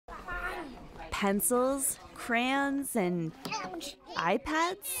Pencils, crayons, and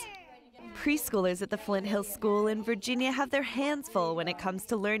iPads? Preschoolers at the Flint Hill School in Virginia have their hands full when it comes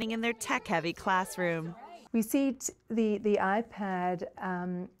to learning in their tech-heavy classroom. We see the iPad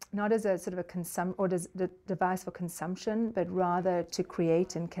not as a sort of a device for consumption, but rather to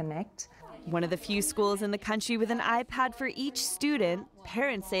create and connect. One of the few schools in the country with an iPad for each student,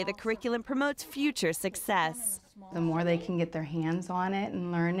 parents say the curriculum promotes future success. The more they can get their hands on it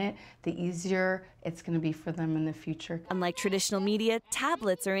and learn it, the easier it's going to be for them in the future. Unlike traditional media,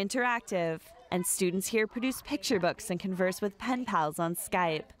 tablets are interactive, and students here produce picture books and converse with PENPALS on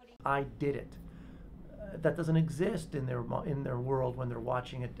Skype. I did it. That doesn't exist in their world when they're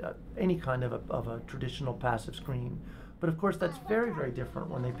watching any kind of a traditional passive screen. But of course that's very, very different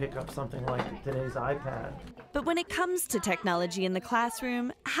when they pick up something like today's iPad. But when it comes to technology in the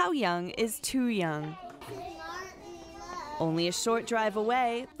classroom, how young is too young? Only a short drive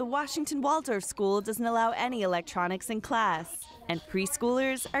away, the Washington Waldorf School doesn't allow any electronics in class, and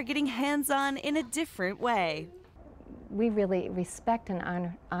preschoolers are getting hands-on in a different way. We really respect and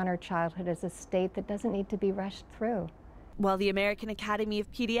honor childhood as a state that doesn't need to be rushed through. While the American Academy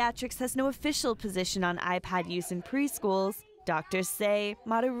of Pediatrics has no official position on iPad use in preschools, doctors say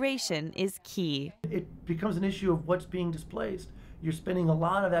moderation is key. It becomes an issue of what's being displaced. You're spending a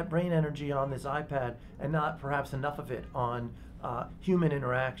lot of that brain energy on this iPad and not perhaps enough of it on human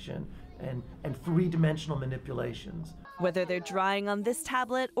interaction and three-dimensional manipulations. Whether they're drawing on this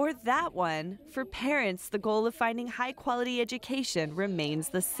tablet or that one, for parents, the goal of finding high-quality education remains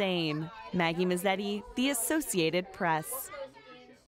the same. Maggie Mazzetti, The Associated Press.